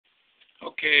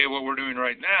Okay, what we're doing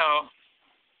right now,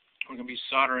 we're going to be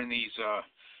soldering these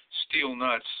steel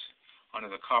nuts onto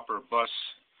the copper bus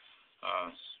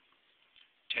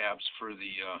tabs for the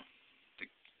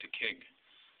keg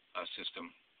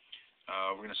system.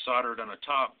 We're going to solder it on the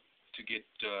top to get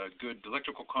good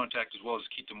electrical contact as well as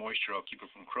keep the moisture out, keep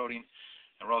it from corroding.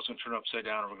 And we're also going to turn it upside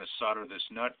down and we're going to solder this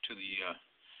nut to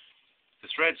the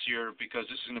threads here, because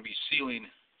this is going to be sealing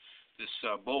this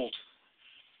bolt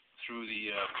through the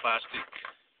plastic,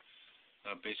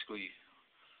 basically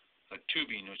a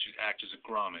tubing which would act as a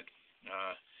grommet.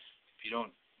 If you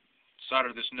don't solder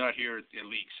this nut here, it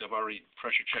leaks. I've already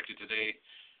pressure checked it today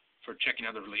for checking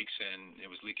other leaks, and it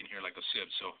was leaking here like a sieve,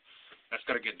 so that's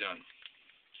got to get done.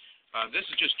 This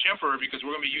is just temporary because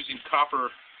we're going to be using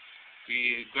copper.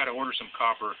 We got to order some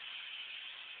copper.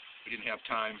 We didn't have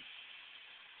time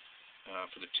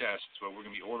for the test, but we're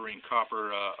going to be ordering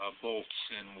copper bolts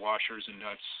and washers and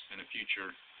nuts in the future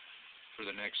for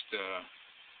the next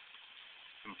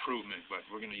improvement, but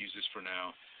we're going to use this for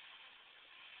now.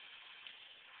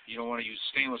 You don't want to use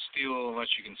stainless steel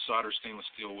unless you can solder stainless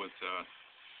steel with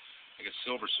I guess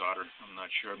silver solder. I'm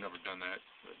not sure, I've never done that,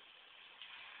 but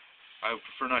I would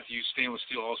prefer not to use stainless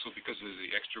steel also because of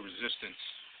the extra resistance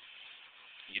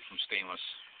you get from stainless.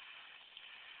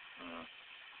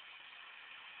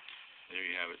 There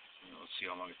you have it. Let's see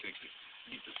how long it takes to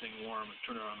keep the thing warm and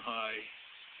turn it on high.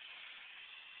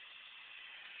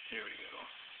 Here we go.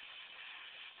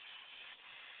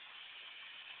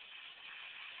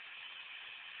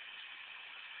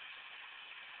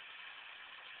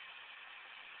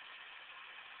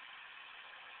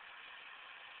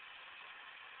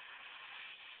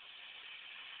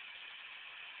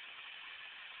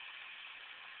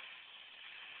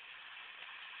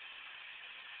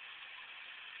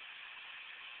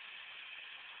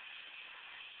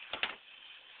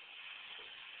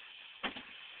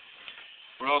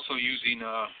 We're also using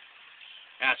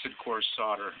acid core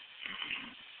solder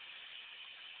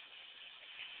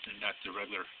and not the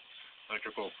regular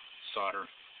electrical solder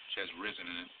which has resin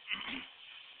in it.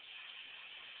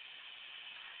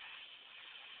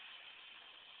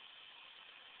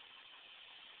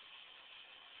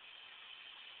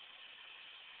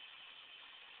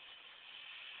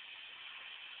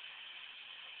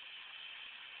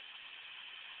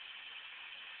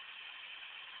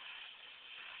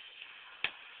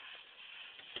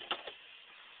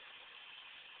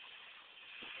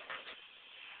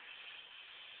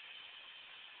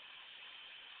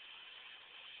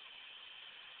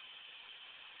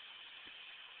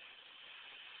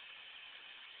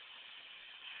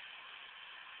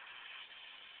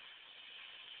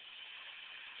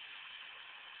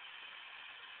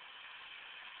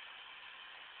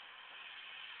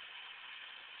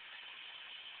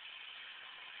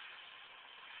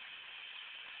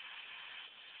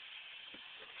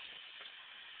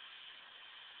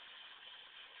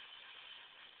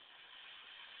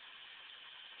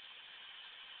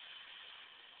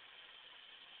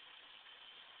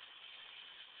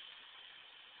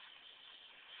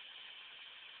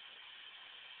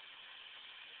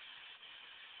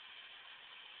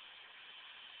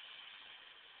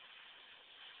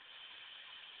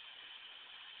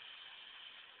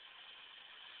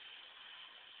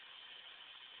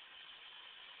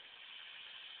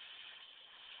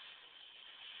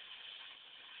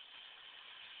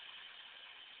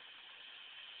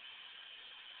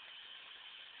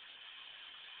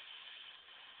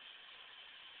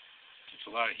 It's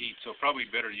a lot of heat, so probably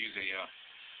better to use a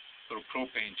little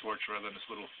propane torch rather than this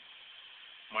little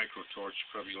micro torch.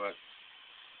 Probably a lot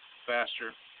faster.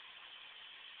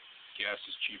 Gas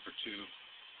is cheaper too.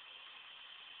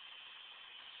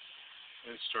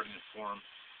 It's starting to form.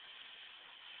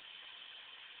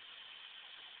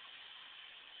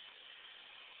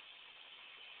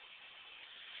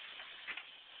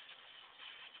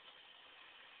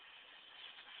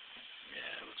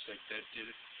 Yeah, looks like that did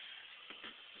it.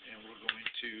 And we're going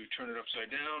to turn it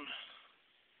upside down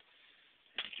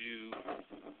and do,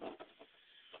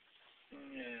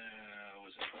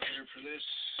 was I prepared for this?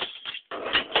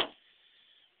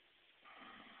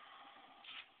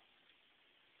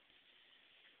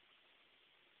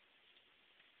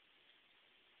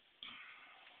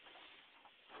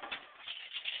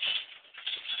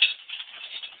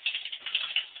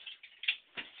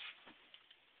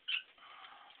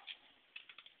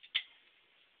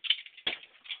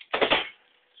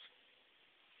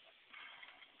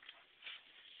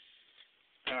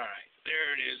 Alright,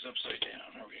 there it is upside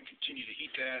down. Now we're going to continue to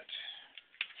heat that.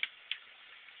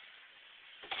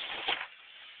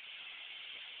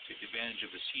 Take advantage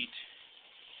of this heat.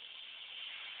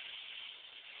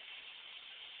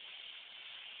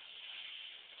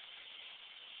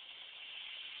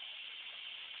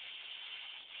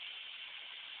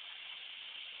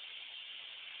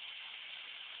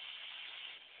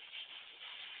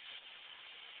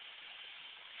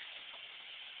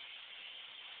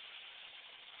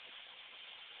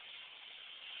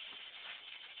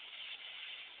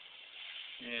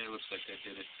 Yeah, it looks like that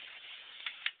did it.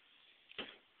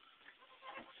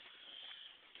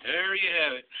 There you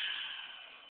have it.